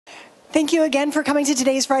Thank you again for coming to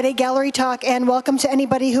today's Friday Gallery Talk, and welcome to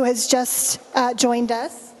anybody who has just joined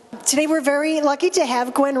us. Today we're very lucky to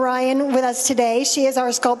have Gwynne Ryan with us today. She is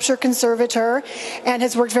our sculpture conservator and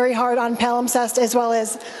has worked very hard on palimpsest as well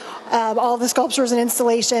as all the sculptures and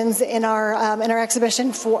installations in our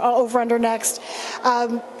exhibition for Over Under Next.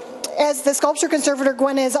 As the sculpture conservator,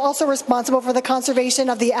 Gwynne is also responsible for the conservation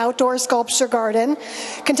of the outdoor sculpture garden,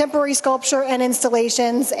 contemporary sculpture and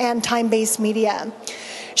installations, and time-based media.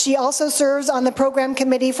 She also serves on the program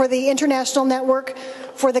committee for the International Network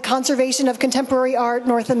for the Conservation of Contemporary Art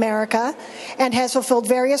North America and has fulfilled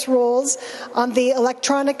various roles on the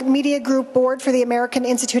Electronic Media Group Board for the American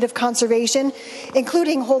Institute of Conservation,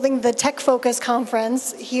 including holding the Tech Focus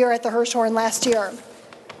Conference here at the Hirshhorn last year.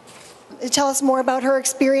 To tell us more about her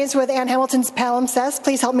experience with Ann Hamilton's palimpsest,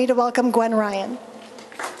 please help me to welcome Gwynne Ryan.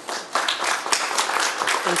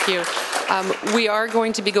 Thank you. We are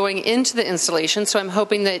going to be going into the installation, so I'm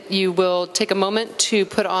hoping that you will take a moment to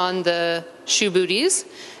put on the shoe booties,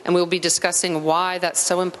 and we'll be discussing why that's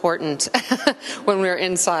so important when we're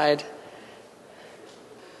inside.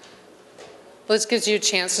 Well, this gives you a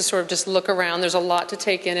chance to sort of just look around. There's a lot to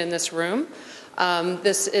take in this room.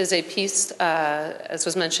 This is a piece, as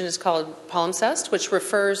was mentioned, is called palimpsest, which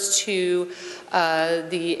refers to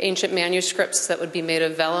the ancient manuscripts that would be made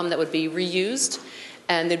of vellum that would be reused.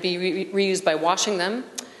 And they'd be reused by washing them,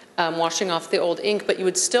 washing off the old ink, but you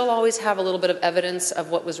would still always have a little bit of evidence of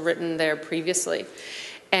what was written there previously.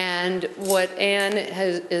 And what Anne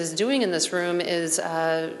is doing in this room is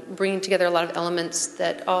bringing together a lot of elements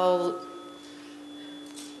that all,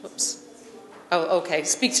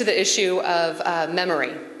 speak to the issue of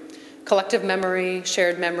memory, collective memory,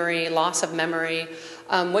 shared memory, loss of memory.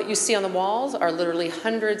 What you see on the walls are literally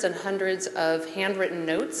hundreds and hundreds of handwritten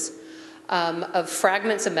notes of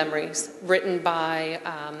fragments of memories written by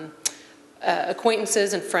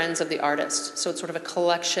acquaintances and friends of the artist. So it's sort of a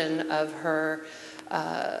collection of her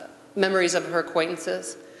memories of her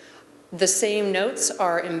acquaintances. The same notes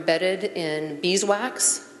are embedded in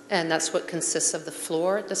beeswax, and that's what consists of the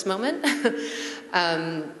floor at this moment.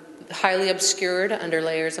 Highly obscured under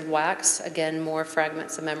layers of wax. Again, more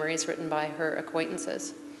fragments of memories written by her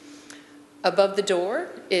acquaintances. Above the door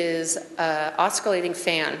is an oscillating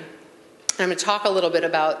fan. I'm going to talk a little bit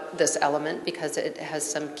about this element because it has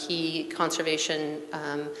some key conservation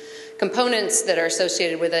components that are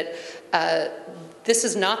associated with it. This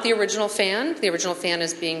is not the original fan. The original fan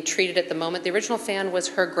is being treated at the moment. The original fan was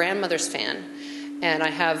her grandmother's fan. And I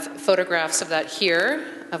have photographs of that here,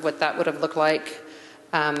 of what that would have looked like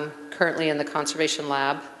currently in the conservation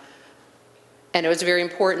lab. And it was very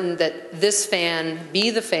important that this fan be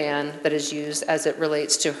the fan that is used as it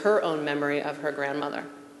relates to her own memory of her grandmother.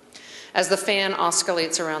 As the fan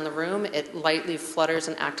oscillates around the room, it lightly flutters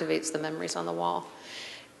and activates the memories on the wall.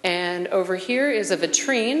 And over here is a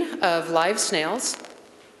vitrine of live snails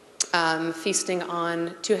feasting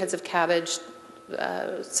on 2 heads of cabbage,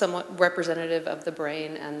 somewhat representative of the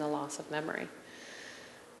brain and the loss of memory.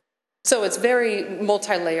 So it's very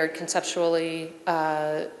multi-layered conceptually,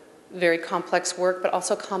 very complex work, but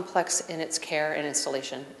also complex in its care and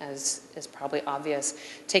installation, as is probably obvious.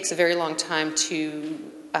 It takes a very long time to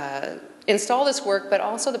install this work, but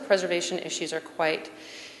also the preservation issues are quite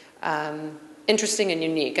interesting and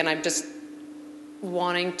unique. And I'm just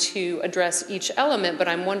wanting to address each element, but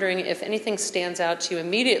I'm wondering if anything stands out to you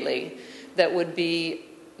immediately that would be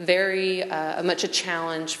very much a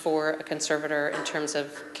challenge for a conservator in terms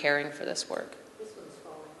of caring for this work.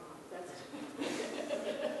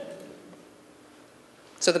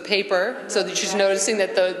 So the paper, so that she's noticing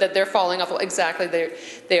that that they're falling off. Exactly,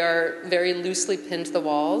 they are very loosely pinned to the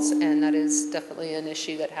walls, and that is definitely an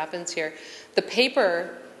issue that happens here. The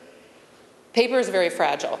paper is very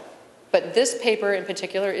fragile, but this paper in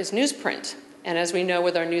particular is newsprint. And as we know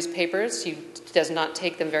with our newspapers, it does not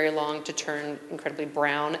take them very long to turn incredibly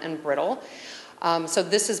brown and brittle. So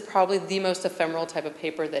this is probably the most ephemeral type of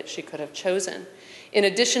paper that she could have chosen. In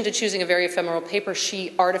addition to choosing a very ephemeral paper,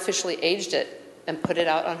 she artificially aged it and put it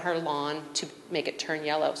out on her lawn to make it turn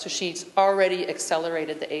yellow. So she's already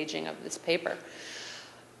accelerated the aging of this paper.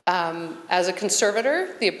 As a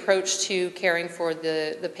conservator, the approach to caring for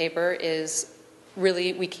the paper is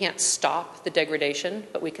really, we can't stop the degradation,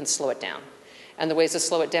 but we can slow it down. And the ways to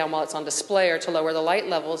slow it down while it's on display are to lower the light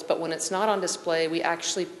levels, but when it's not on display, we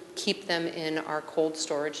actually keep them in our cold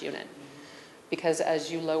storage unit. Because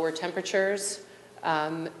as you lower temperatures,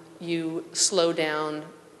 you slow down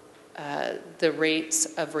the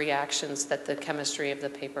rates of reactions that the chemistry of the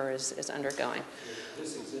paper is undergoing.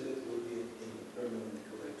 This exhibit will be in the permanent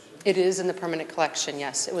collection? It is in the permanent collection,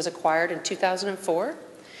 yes. It was acquired in 2004.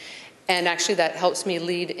 And actually that helps me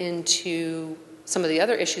lead into some of the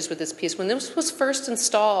other issues with this piece. When this was first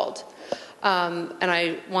installed, and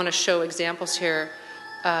I want to show examples here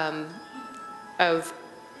of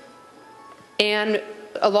Anne,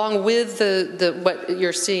 along with the what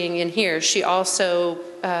you're seeing in here, she also,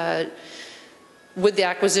 with the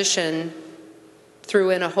acquisition, threw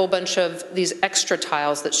in a whole bunch of these extra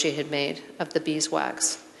tiles that she had made of the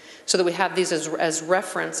beeswax, so that we have these as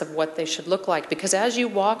reference of what they should look like. Because as you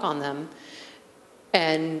walk on them,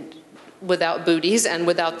 and without booties and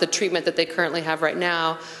without the treatment that they currently have right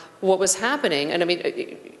now, what was happening, and I mean,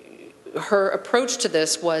 her approach to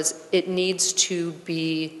this was, it needs to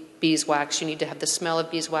be beeswax. You need to have the smell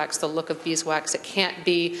of beeswax, the look of beeswax. It can't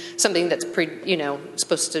be something that's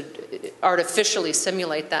supposed to artificially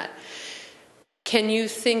simulate that. Can you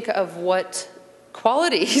think of what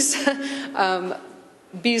qualities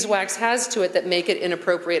beeswax has to it that make it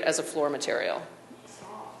inappropriate as a floor material?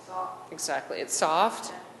 Soft. Exactly. It's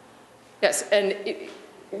soft. Yes, and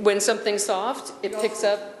when something's soft, it picks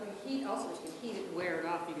up. Also, if you heat it and wear it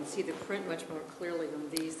off, you can see the print much more clearly on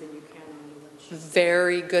these than you can on the lens.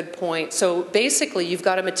 Very good point. So basically, you've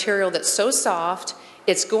got a material that's so soft,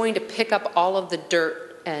 it's going to pick up all of the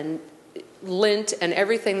dirt and lint and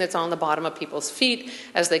everything that's on the bottom of people's feet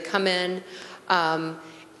as they come in.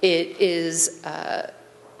 It is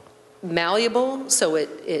malleable, so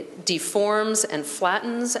it deforms and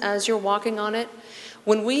flattens as you're walking on it.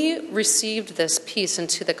 When we received this piece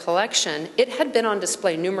into the collection, it had been on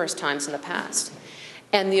display numerous times in the past.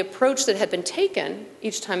 And the approach that had been taken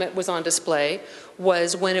each time it was on display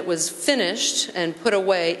was, when it was finished and put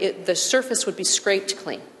away, the surface would be scraped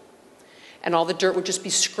clean. And all the dirt would just be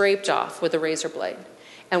scraped off with a razor blade.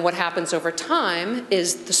 And what happens over time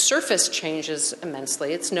is the surface changes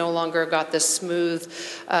immensely. It's no longer got this smooth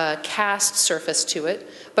cast surface to it,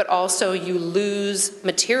 but also you lose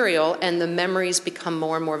material and the memories become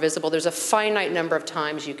more and more visible. There's a finite number of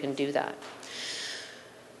times you can do that.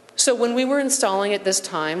 So when we were installing it this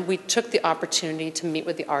time, we took the opportunity to meet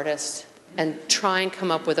with the artist and try and come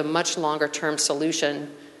up with a much longer term solution.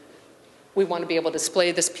 We want to be able to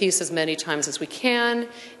display this piece as many times as we can.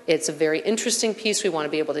 It's a very interesting piece. We want to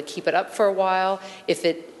be able to keep it up for a while. If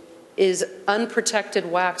it is unprotected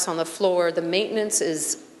wax on the floor, the maintenance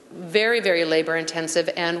is very, very labor intensive,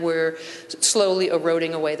 and we're slowly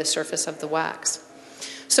eroding away the surface of the wax.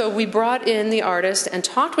 So we brought in the artist and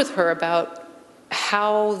talked with her about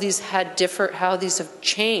how these have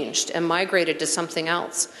changed and migrated to something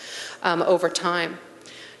else over time.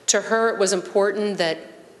 To her, it was important that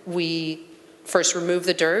we first remove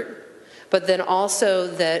the dirt, but then also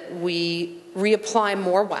that we reapply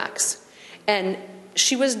more wax. And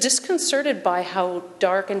she was disconcerted by how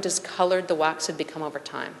dark and discolored the wax had become over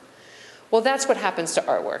time. Well, that's what happens to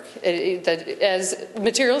artwork. As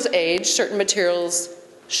materials age, certain materials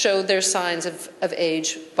show their signs of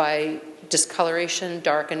age by discoloration,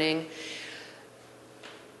 darkening.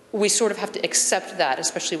 We sort of have to accept that,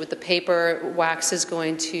 especially with the paper. Wax is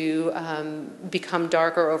going to become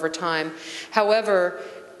darker over time. However,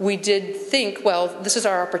 we did think, well, this is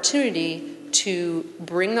our opportunity to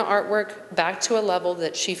bring the artwork back to a level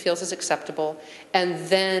that she feels is acceptable, and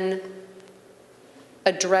then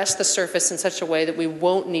address the surface in such a way that we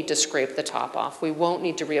won't need to scrape the top off. We won't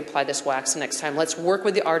need to reapply this wax the next time. Let's work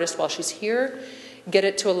with the artist while she's here, get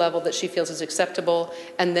it to a level that she feels is acceptable,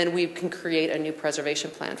 and then we can create a new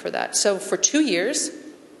preservation plan for that. So for 2 years,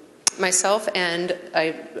 myself and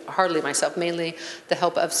mainly the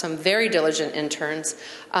help of some very diligent interns,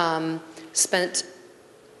 spent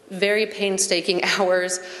very painstaking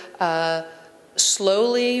hours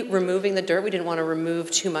slowly removing the dirt. We didn't want to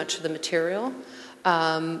remove too much of the material.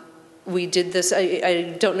 We did this,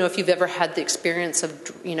 I don't know if you've ever had the experience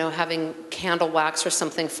of, having candle wax or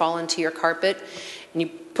something fall into your carpet, and you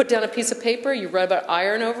put down a piece of paper, you rub an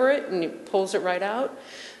iron over it, and it pulls it right out.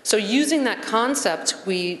 So using that concept,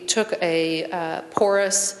 we took a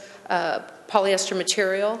porous polyester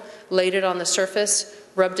material, laid it on the surface,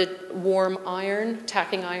 rubbed a warm iron,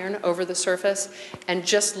 tacking iron, over the surface, and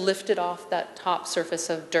just lifted off that top surface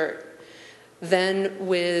of dirt. Then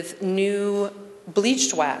with new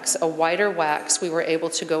bleached wax, a whiter wax, we were able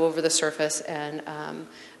to go over the surface and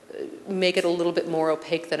make it a little bit more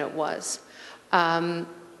opaque than it was.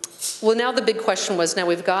 Well, now the big question was, now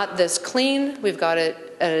we've got this clean, we've got it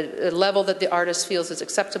at a level that the artist feels is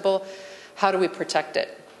acceptable. How do we protect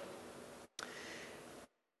it?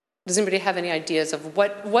 Does anybody have any ideas of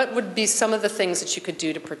what would be some of the things that you could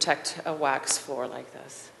do to protect a wax floor like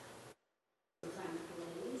this?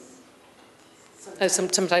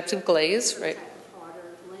 Some types of glaze, right?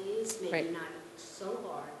 Harder glaze, maybe right. not so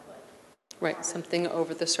hard, but Right, something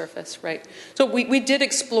over the surface, right. So we did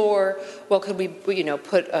explore, well, could we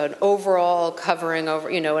put an overall covering over,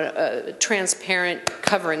 a transparent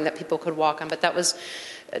covering that people could walk on, but that was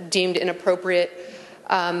deemed inappropriate.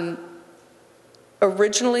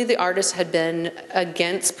 Originally, the artist had been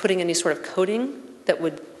against putting any sort of coating that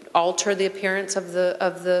would alter the appearance of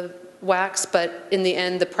the wax, but in the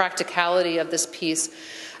end, the practicality of this piece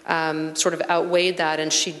sort of outweighed that,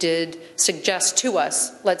 and she did suggest to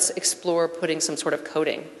us, let's explore putting some sort of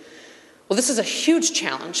coating. Well, this is a huge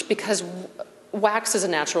challenge because wax is a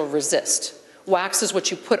natural resist. Wax is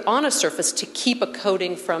what you put on a surface to keep a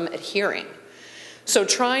coating from adhering. So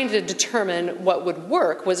trying to determine what would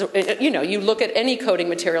work was, you look at any coating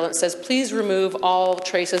material and it says, please remove all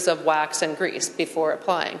traces of wax and grease before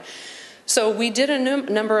applying. So we did a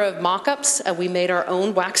number of mock-ups. We made our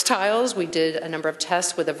own wax tiles. We did a number of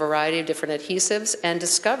tests with a variety of different adhesives and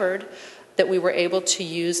discovered that we were able to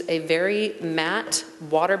use a very matte,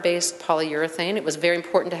 water-based polyurethane. It was very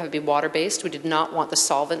important to have it be water-based. We did not want the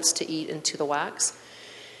solvents to eat into the wax.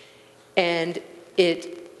 And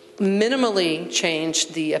it minimally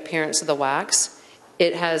changed the appearance of the wax.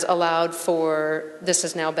 It has allowed for, this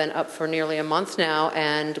has now been up for nearly a month now,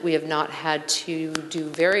 and we have not had to do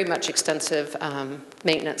very much extensive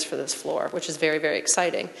maintenance for this floor, which is very, very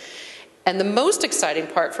exciting. And the most exciting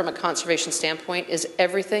part from a conservation standpoint is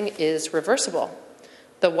everything is reversible.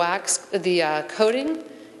 The wax, the coating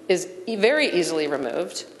is very easily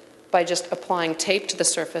removed by just applying tape to the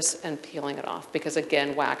surface and peeling it off, because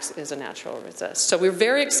again, wax is a natural resist. So we're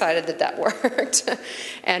very excited that that worked,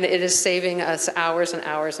 and it is saving us hours and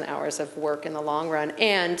hours and hours of work in the long run,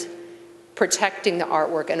 and protecting the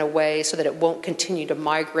artwork in a way so that it won't continue to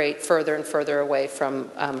migrate further and further away from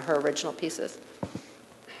her original pieces.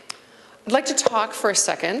 I'd like to talk for a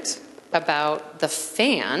second about the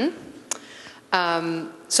fan.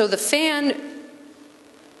 So the fan,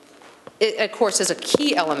 it, of course, is a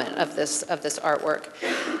key element of this artwork.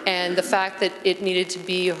 And the fact that it needed to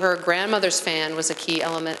be her grandmother's fan was a key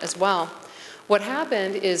element as well. What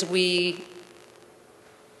happened is we,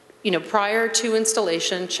 prior to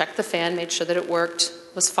installation, checked the fan, made sure that it worked,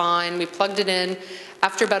 was fine. We plugged it in.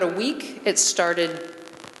 After about a week, it started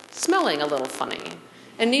smelling a little funny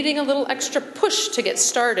and needing a little extra push to get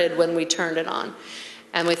started when we turned it on.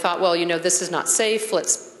 And we thought, well, this is not safe.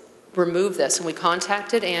 Let's remove this. And we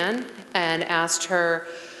contacted Anne and asked her,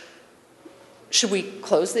 should we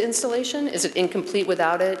close the installation? Is it incomplete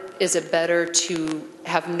without it? Is it better to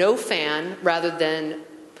have no fan rather than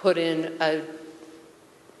put in a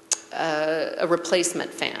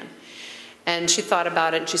replacement fan? And she thought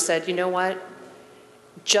about it and she said, you know what?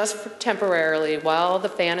 Just temporarily, while the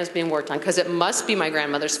fan is being worked on, because it must be my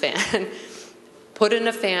grandmother's fan, put in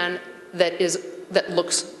a fan that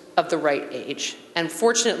looks of the right age. And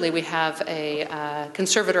fortunately, we have a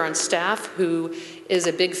conservator on staff who is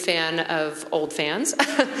a big fan of old fans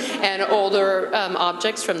and older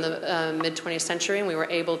objects from the mid-20th century, and we were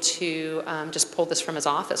able to just pull this from his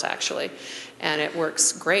office, actually, and it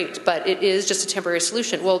works great. But it is just a temporary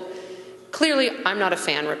solution. Well, clearly, I'm not a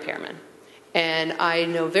fan repairman, and I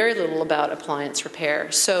know very little about appliance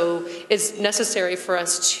repair. So it's necessary for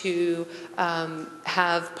us to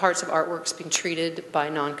have parts of artworks being treated by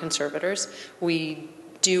non-conservators. We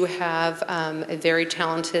do have a very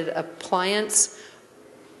talented appliance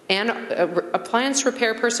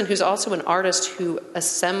repair person who's also an artist who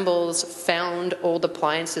assembles found old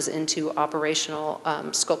appliances into operational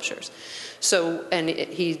sculptures. So, and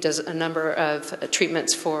he does a number of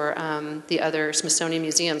treatments for the other Smithsonian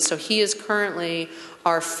museums. So he is currently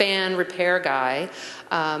our fan repair guy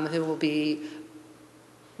who will be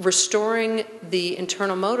restoring the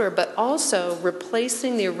internal motor, but also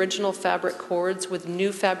replacing the original fabric cords with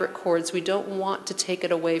new fabric cords. We don't want to take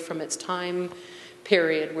it away from its time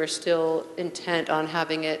period. We're still intent on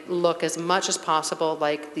having it look as much as possible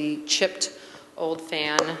like the chipped old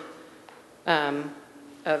fan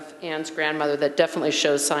of Anne's grandmother that definitely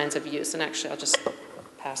shows signs of use. And actually, I'll just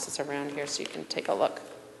pass this around here so you can take a look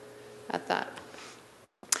at that.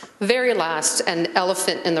 Very last, an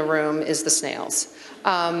elephant in the room, is the snails.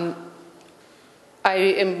 I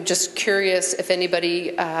am just curious if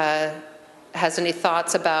anybody has any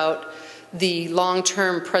thoughts about the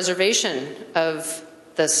long-term preservation of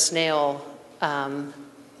the snail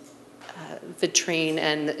vitrine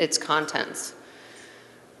and its contents.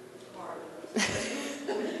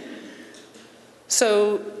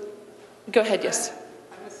 So, go ahead, yes.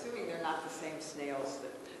 I'm assuming they're not the same snails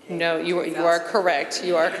that No, you are correct.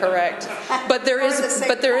 You are correct. But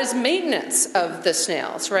there is maintenance of the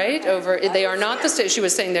snails, right? They are not the same. She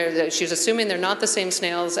was saying she was assuming they're not the same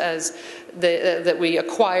snails as that we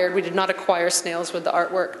acquired. We did not acquire snails with the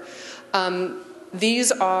artwork.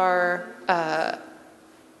 These are,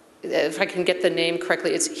 if I can get the name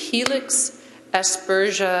correctly, it's Helix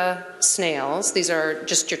aspergia snails. These are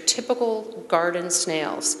just your typical garden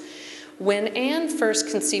snails. When Anne first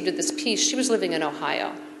conceived of this piece, she was living in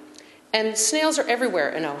Ohio. And snails are everywhere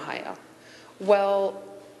in Ohio. Well,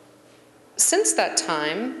 since that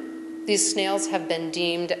time, these snails have been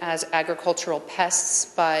deemed as agricultural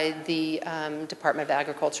pests by the Department of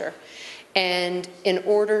Agriculture. And in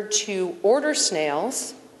order to order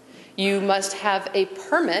snails, you must have a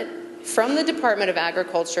permit from the Department of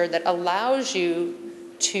Agriculture that allows you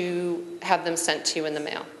to have them sent to you in the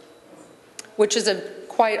mail, which is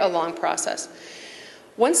quite a long process.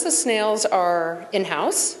 Once the snails are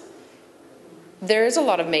in-house, there is a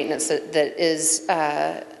lot of maintenance that is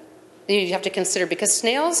you have to consider, because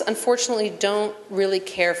snails, unfortunately, don't really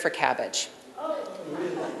care for cabbage.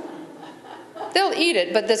 They'll eat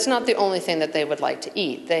it, but that's not the only thing that they would like to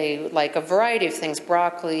eat. They like a variety of things: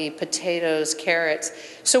 broccoli, potatoes, carrots.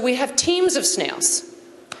 So we have teams of snails.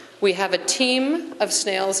 We have a team of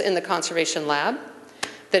snails in the conservation lab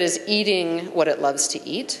that is eating what it loves to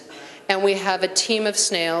eat. And we have a team of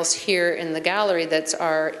snails here in the gallery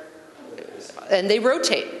and they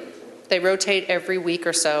rotate. They rotate every week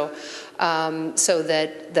or so, so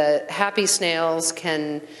that the happy snails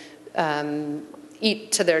can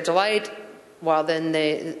eat to their delight, while then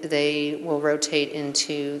they will rotate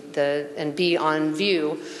into and be on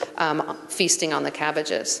view, feasting on the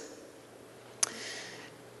cabbages.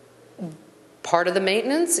 Part of the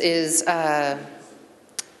maintenance is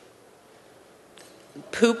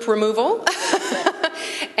poop removal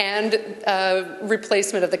and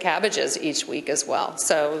replacement of the cabbages each week as well,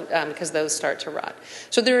 so because those start to rot.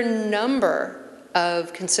 So there are a number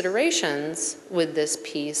of considerations with this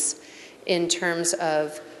piece in terms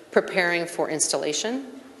of preparing for installation,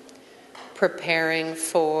 preparing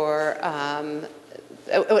for, and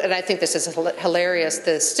I think this is hilarious,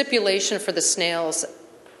 the stipulation for the snails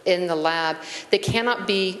in the lab, they cannot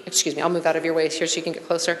be, excuse me, I'll move out of your way here so you can get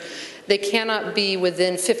closer. They cannot be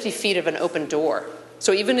within 50 feet of an open door.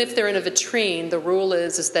 So even if they're in a vitrine, the rule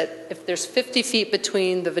is that if there's 50 feet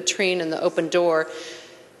between the vitrine and the open door,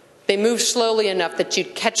 they move slowly enough that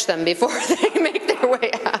you'd catch them before they make their way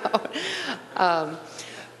out.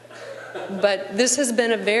 But this has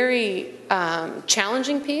been a very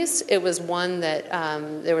challenging piece. It was one that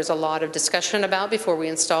there was a lot of discussion about before we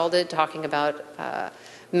installed it, talking about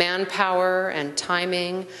manpower and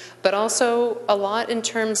timing, but also a lot in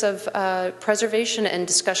terms of preservation and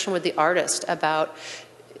discussion with the artist about,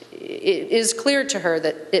 it is clear to her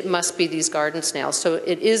that it must be these garden snails. So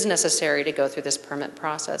it is necessary to go through this permit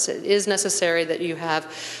process. It is necessary that you have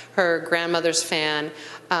her grandmother's fan.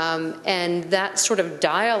 And that sort of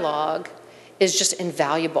dialogue is just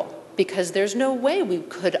invaluable, because there's no way we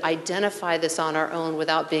could identify this on our own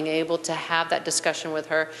without being able to have that discussion with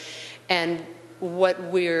her. And what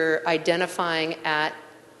we're identifying at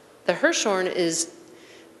the Hirshhorn is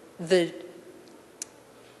the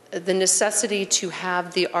necessity to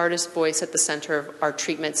have the artist's voice at the center of our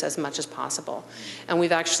treatments as much as possible. And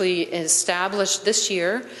we've actually established this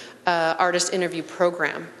year an artist interview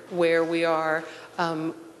program where we are,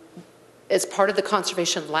 as part of the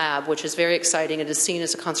conservation lab, which is very exciting. It is seen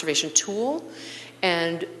as a conservation tool.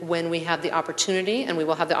 And when we have the opportunity, and we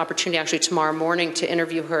will have the opportunity actually tomorrow morning to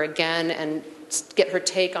interview her again and get her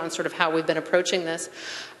take on sort of how we've been approaching this,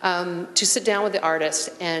 to sit down with the artist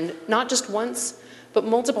and not just once, but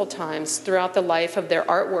multiple times throughout the life of their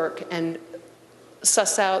artwork, and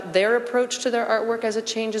suss out their approach to their artwork as it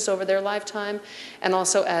changes over their lifetime, and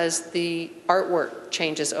also as the artwork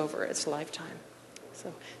changes over its lifetime.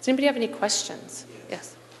 So, does anybody have any questions?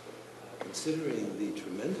 Yes. Considering the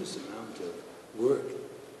tremendous amount of work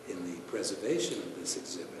in the preservation of this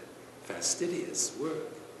exhibit, fastidious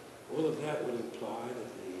work, all of that would imply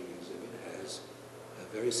that the exhibit has a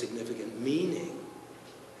very significant meaning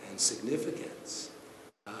and significance.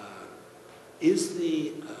 Is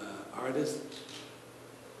the artist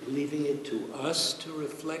leaving it to us to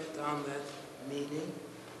reflect on that meaning?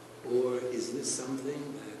 Or is this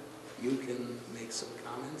something that you can make some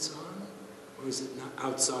comments on? Or is it not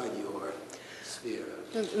outside your sphere?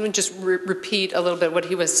 Let me just repeat a little bit what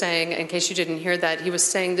he was saying in case you didn't hear that. He was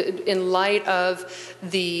saying that in light of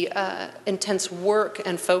the intense work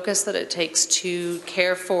and focus that it takes to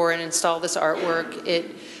care for and install this artwork, it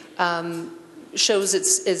shows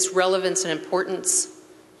its relevance and importance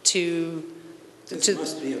to This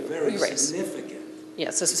must be a very significant.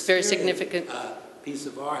 Yes, this is very significant. Piece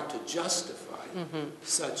of art to justify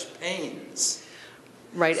such pains.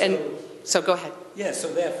 Right, and so go ahead. Yeah,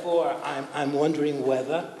 so therefore I'm wondering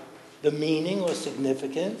whether the meaning or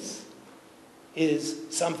significance is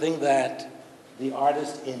something that the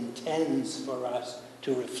artist intends for us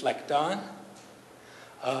to reflect on,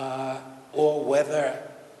 or whether,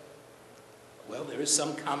 well, there is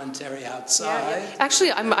some commentary outside. Yeah.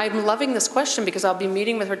 Actually, I'm loving this question because I'll be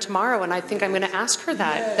meeting with her tomorrow, and I think I'm going to ask her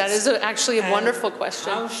that. Yes. That is actually a wonderful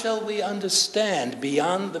question. How shall we understand,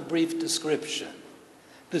 beyond the brief description,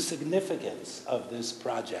 the significance of this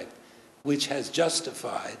project, which has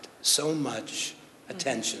justified so much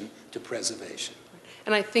attention to preservation?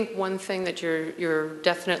 And I think one thing that you're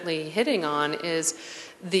definitely hitting on is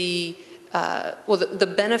the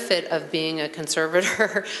benefit of being a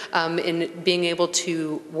conservator in being able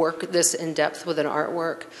to work this in depth with an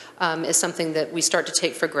artwork is something that we start to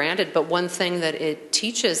take for granted. But one thing that it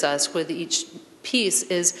teaches us with each piece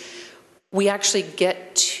is we actually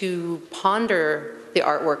get to ponder the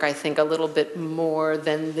artwork, I think, a little bit more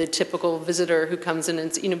than the typical visitor who comes in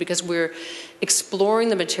and, because we're exploring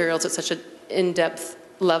the materials at such an in-depth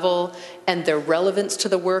level and their relevance to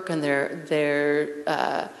the work and the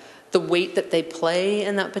weight that they play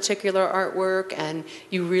in that particular artwork, and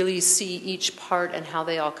you really see each part and how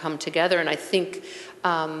they all come together. And I think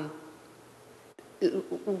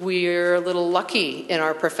we're a little lucky in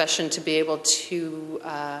our profession to be able to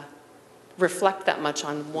reflect that much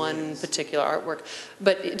on one particular artwork.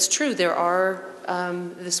 But it's true, there are,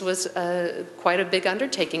 this was quite a big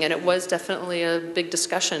undertaking, and it was definitely a big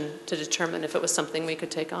discussion to determine if it was something we could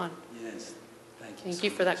take on. Yes, thank you. Thank you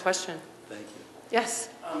for that question. Thank you. Yes?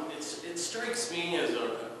 It strikes me as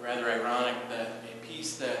rather ironic that a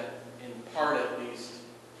piece that, in part at least,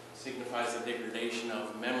 signifies the degradation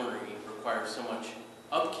of memory requires so much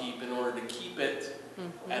upkeep in order to keep it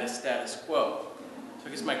at a status quo. So I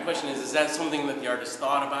guess my question is that something that the artist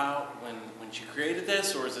thought about when she created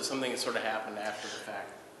this, or is it something that sort of happened after the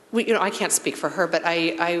fact? I can't speak for her, but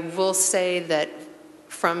I will say that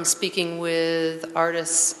from speaking with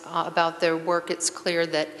artists about their work, it's clear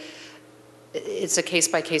that it's a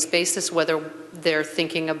case-by-case basis whether they're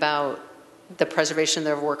thinking about the preservation of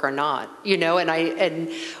their work or not, and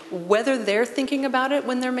whether they're thinking about it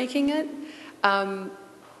when they're making it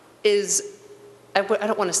is, I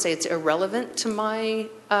don't want to say it's irrelevant to my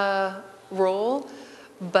role,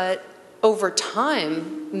 but over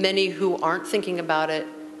time, many who aren't thinking about it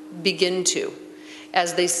begin to,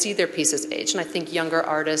 as they see their pieces age. And I think younger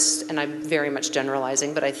artists, and I'm very much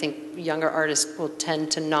generalizing, but I think younger artists will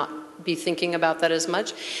tend to not be thinking about that as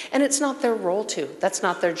much. And it's not their role to. That's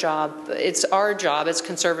not their job. It's our job as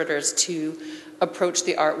conservators to approach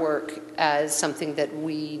the artwork as something that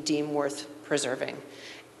we deem worth preserving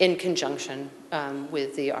in conjunction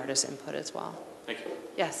with the artist's input as well. Thank you.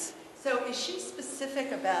 Yes? So is she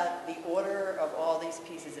specific about the order of all these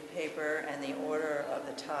pieces of paper and the order of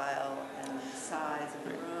the tile and the size of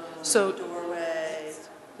the room, So, the doorway?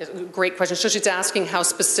 Yes, great question. So she's asking how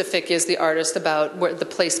specific is the artist about the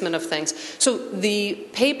placement of things. So the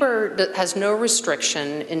paper has no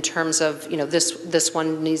restriction in terms of, this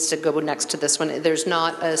one needs to go next to this one. There's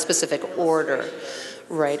not a specific order.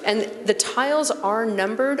 Right, and the tiles are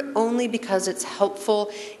numbered only because it's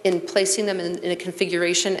helpful in placing them in a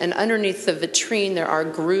configuration, and underneath the vitrine there are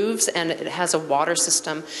grooves, and it has a water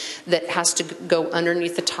system that has to go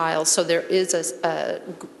underneath the tiles, so there is a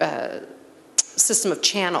system of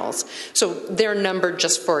channels. So they're numbered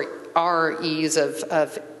just for our ease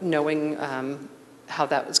of knowing how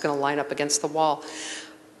that was going to line up against the wall.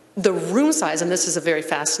 The room size, and this is a very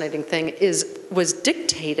fascinating thing, was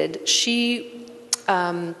dictated. She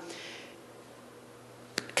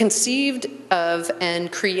conceived of and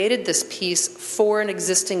created this piece for an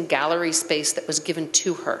existing gallery space that was given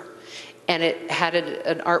to her. And it had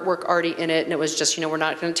an artwork already in it, and it was just, we're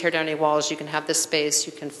not going to tear down any walls. You can have this space.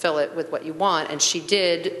 You can fill it with what you want. And she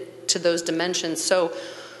did to those dimensions. So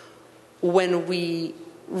when we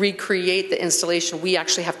recreate the installation, we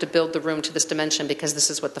actually have to build the room to this dimension because this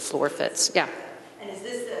is what the floor fits. Yeah. And is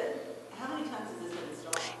this how many times has this been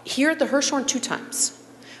installed? Here at the Hirshhorn, 2 times.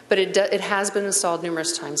 But it has been installed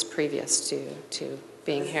numerous times previous to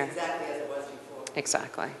being here. Exactly as it was before.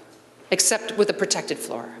 Exactly. Except with a protected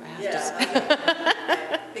floor, I have to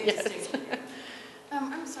say. Big Yes. distinction here.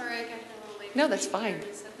 I'm sorry I got here a little late. No, that's Maybe fine. you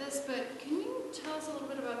already said this, but can you tell us a little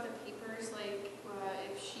bit about the papers, like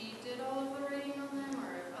if she did all of the writing on them,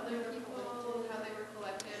 or if other people, how they were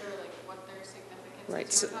collected, or like what their significance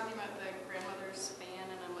Right, is? so- You were talking about the grandmother's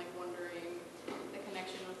fan, and I'm like wondering the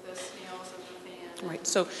connection with the snails of the fan. Right,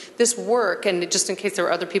 so this work, and just in case there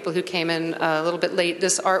were other people who came in a little bit late,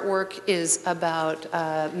 this artwork is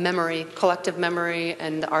about memory, collective memory,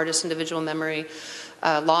 and the artist's individual memory,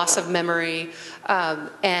 loss of memory,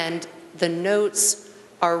 and the notes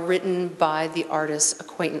are written by the artist's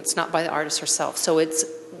acquaintance, not by the artist herself. So it's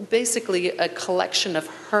basically a collection of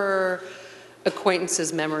her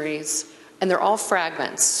acquaintances' memories, and they're all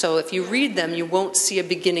fragments. So if you read them, you won't see a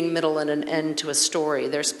beginning, middle, and an end to a story.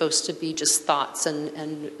 They're supposed to be just thoughts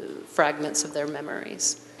and fragments of their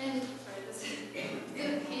memories. And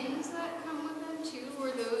the pins that come with them too,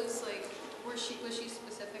 were those like, was she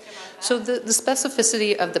specific about that? So the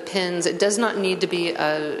specificity of the pins, it does not need to be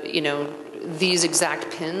these exact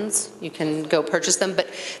pins. You can go purchase them, but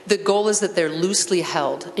the goal is that they're loosely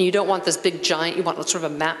held. And you don't want this big giant, you want sort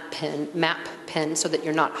of a map pen so that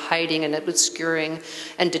you're not hiding and obscuring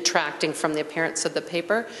and detracting from the appearance of the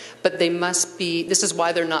paper. But they must be, this is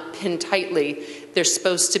why they're not pinned tightly. They're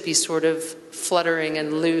supposed to be sort of fluttering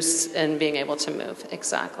and loose and being able to move.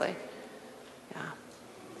 Exactly. Yeah.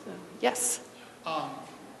 So, yes?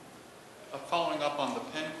 Following up on the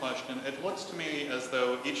pin question, it looks to me as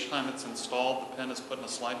though each time it's installed, the pin is put in a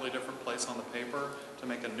slightly different place on the paper to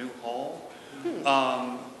make a new hole.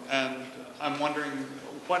 And I'm wondering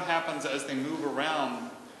what happens as they move around.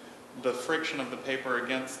 The friction of the paper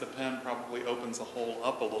against the pen probably opens the hole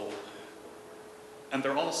up a little. And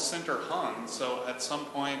they're all center hung, so at some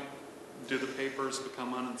point, do the papers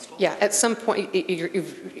become uninstalled? Yeah, at some point,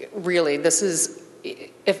 really, this is,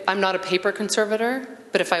 if I'm not a paper conservator,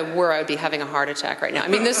 but if I were, I would be having a heart attack right now. I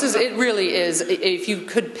mean, it really is, if you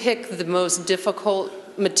could pick the most difficult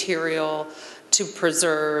material to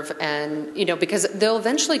preserve, and, because they'll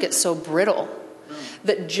eventually get so brittle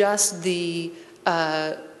that just the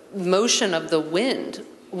motion of the wind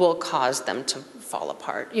will cause them to fall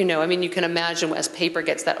apart. I mean, you can imagine as paper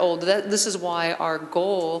gets that old, this is why our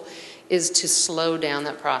goal is to slow down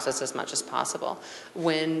that process as much as possible.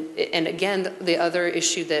 And again, the other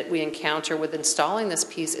issue that we encounter with installing this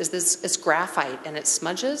piece is it's graphite and it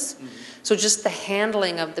smudges. Mm-hmm. So just the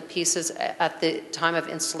handling of the pieces at the time of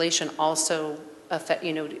installation also affect,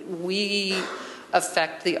 we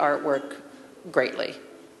affect the artwork greatly.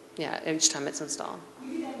 Yeah, each time it's installed.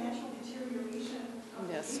 Maybe that natural deterioration of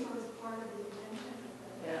the paper is part of the intention.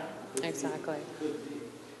 Yeah, exactly. Could be.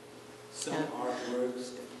 Some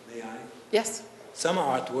artworks, may I? Yes. Some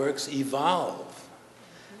artworks evolve.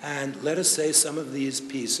 And let us say some of these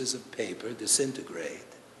pieces of paper disintegrate.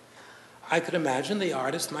 I could imagine the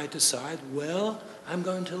artist might decide, well, I'm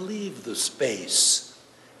going to leave the space.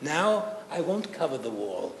 Now I won't cover the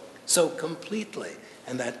wall so completely.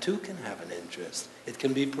 And that too can have an interest. It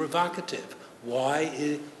can be provocative.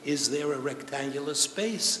 Why is there a rectangular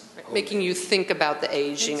space? Making you think about the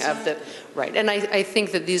aging of the, right. And I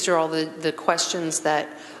think that these are all the questions that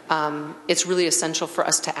it's really essential for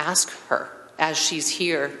us to ask her as she's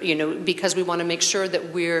here, because we want to make sure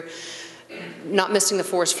that we're not missing the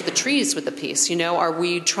forest for the trees with the piece. Are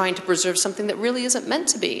we trying to preserve something that really isn't meant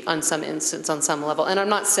to be on some instance, on some level? And I'm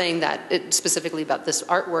not saying that specifically about this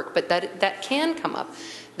artwork, but that can come up.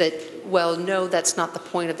 That, well, no, that's not the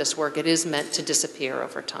point of this work. It is meant to disappear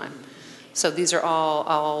over time. So these are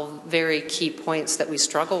all very key points that we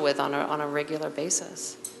struggle with on a regular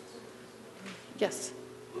basis. Yes?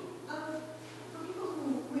 For people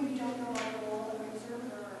who maybe don't know our role as a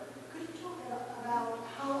conservator, could you talk about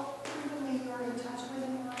how frequently you're in touch with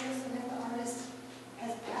an artist, and if the artist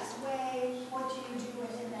has passed away, what do you do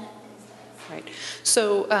in that instance? Right.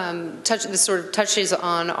 So this sort of touches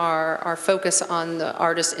on our focus on the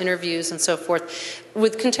artist interviews and so forth.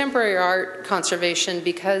 With contemporary art conservation,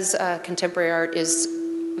 because contemporary art is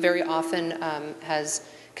very often has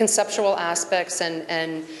conceptual aspects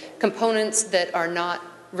and components that are not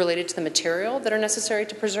related to the material that are necessary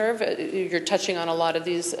to preserve. You're touching on a lot of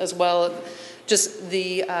these as well. Just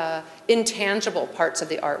the intangible parts of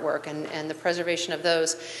the artwork and the preservation of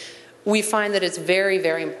those. We find that it's very,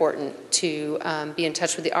 very important to be in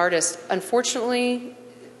touch with the artist. Unfortunately,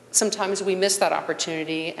 sometimes we miss that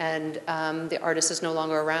opportunity and the artist is no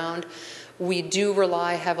longer around. We do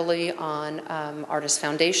rely heavily on artist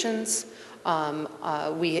foundations.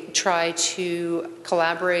 We try to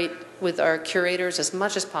collaborate with our curators as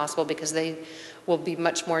much as possible because they will be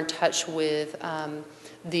much more in touch with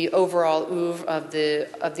the overall oeuvre of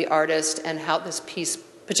the artist and how this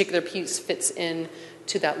particular piece fits in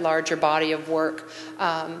to that larger body of work.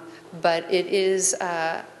 But it's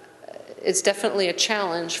definitely a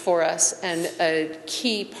challenge for us and a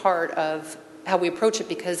key part of how we approach it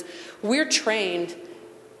because we're trained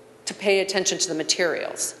to pay attention to the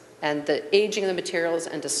materials and the aging of the materials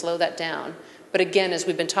and to slow that down. But again, as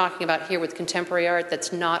we've been talking about here with contemporary art,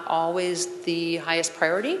 that's not always the highest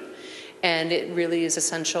priority. And it really is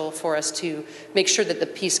essential for us to make sure that the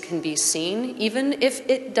piece can be seen, even if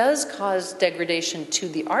it does cause degradation to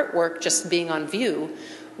the artwork just being on view.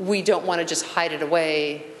 We don't want to just hide it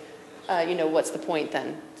away. What's the point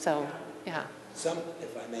then? So, yeah. Some,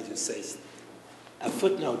 if I may just say a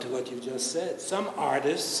footnote to what you just said, some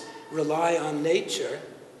artists rely on nature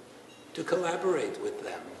to collaborate with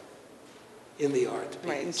them in the art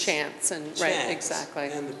piece. Right, and chance, right,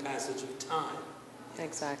 exactly. And the passage of time.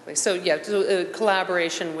 Exactly. So yeah,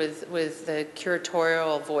 collaboration with the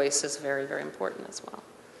curatorial voice is very, very important as well.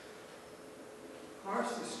 How's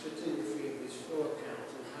the stratigraphy of these floor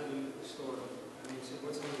counts, and how do you store them? I mean,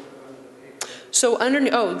 what's under the paper?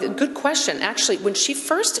 So good question. Actually, when she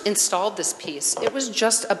first installed this piece, it was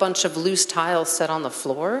just a bunch of loose tiles set on the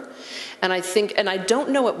floor. And I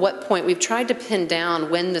don't know at what point, we've tried to pin down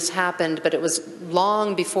when this happened, but it was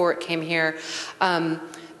long before it came here.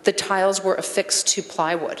 The tiles were affixed to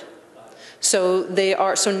plywood. So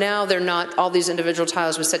now they're not all these individual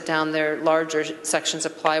tiles we set down, they're larger sections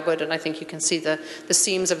of plywood, and I think you can see the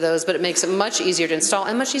seams of those, but it makes it much easier to install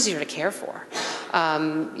and much easier to care for.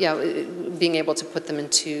 Being able to put them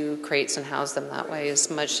into crates and house them that way is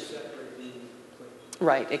much...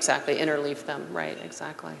 Right, exactly, interleaf them, right,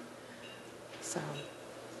 exactly. So,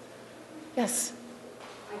 yes?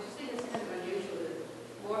 I just think it's kind of unusual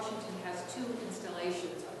that Washington has two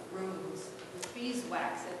installations of rooms with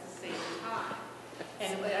beeswax at the same time.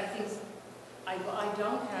 And I think I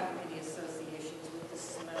don't have any associations with the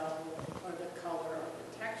smell or the color or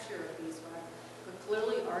the texture of beeswax, but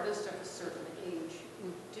clearly artists of a certain age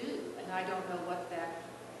do. And I don't know what that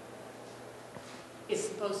is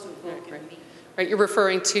supposed to evoke in me. Right, you're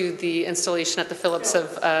referring to the installation at the Phillips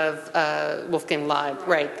of Wolfgang Leib,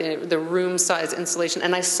 right, the room size installation.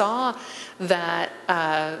 And I saw that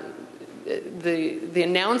the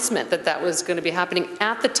announcement that was going to be happening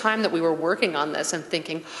at the time that we were working on this, and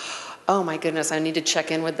thinking, oh my goodness, I need to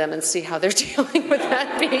check in with them and see how they're dealing with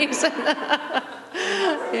that piece.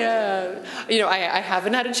 Yeah, I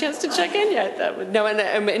haven't had a chance to check in yet. And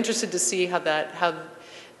I'm interested to see how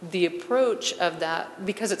the approach of that,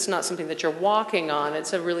 because it's not something that you're walking on,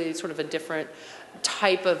 it's a really sort of a different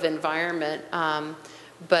type of environment,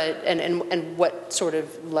 but what sort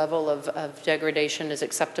of level of degradation is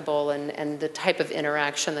acceptable, and the type of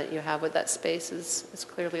interaction that you have with that space is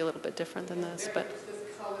clearly a little bit different than this. But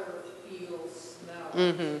this color, feel, smell.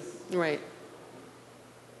 Mm-hmm. Right.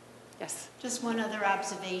 Yes. Just one other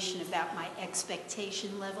observation about my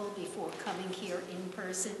expectation level before coming here in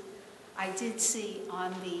person. I did see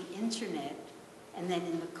on the internet and then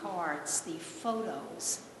in the cards the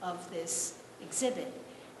photos of this exhibit,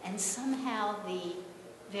 and somehow the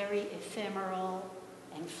very ephemeral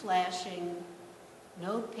and flashing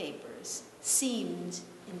note papers seemed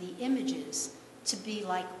in the images to be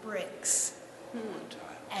like bricks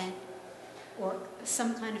or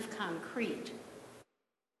some kind of concrete,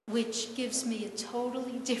 which gives me a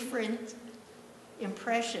totally different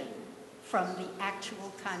impression from the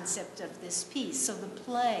actual concept of this piece. So the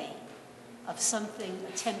play of something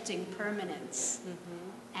attempting permanence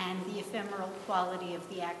and the ephemeral quality of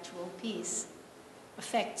the actual piece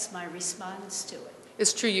affects my response to it.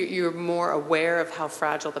 It's true, you're more aware of how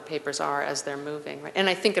fragile the papers are as they're moving, right? And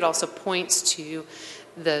I think it also points to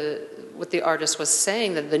what the artist was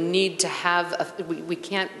saying, that the need to have, we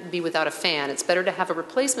can't be without a fan. It's better to have a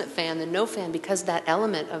replacement fan than no fan, because that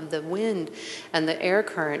element of the wind and the air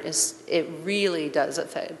current, it really does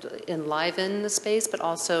enliven the space, but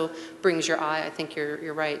also brings your eye, I think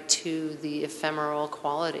you're right, to the ephemeral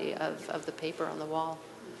quality of the paper on the wall.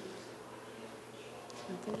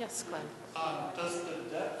 Yes, Glenn. Does the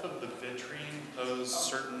depth of the vitrine pose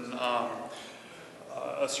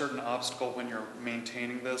a certain obstacle when you're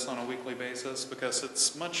maintaining this on a weekly basis? Because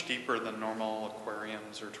it's much deeper than normal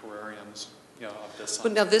aquariums or terrariums, of this size.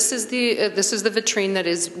 Well, now this is the vitrine that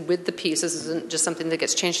is with the piece. This isn't just something that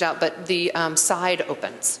gets changed out, but the side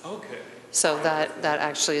opens. Okay. So that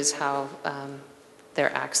actually is how they're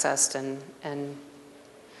accessed and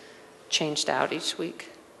changed out each week.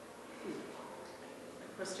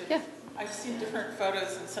 Question. Yeah. I've seen different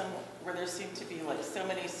photos and some where there seem to be like so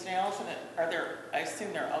many snails, and I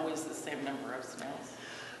assume they're always the same number of snails.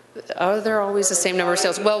 Are there always the same number of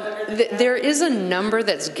snails? Well, there is a number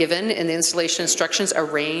that's given in the installation instructions, a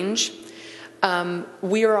range.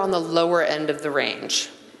 We are on the lower end of the range.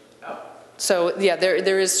 So yeah,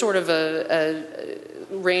 there is sort of a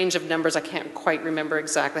range of numbers. I can't quite remember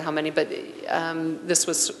exactly how many, but this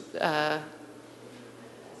was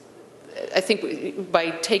I think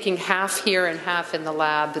by taking half here and half in the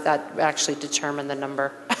lab, that actually determined the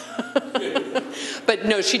number. But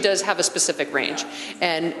no, she does have a specific range.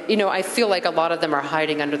 And, you know, I feel like a lot of them are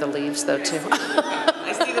hiding under the leaves, though, too.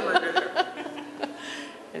 I see them under there.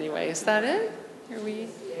 Anyway, is that it? Are we?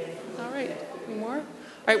 All right. Any more?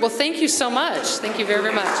 All right, well, thank you so much. Thank you very,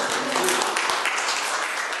 very much.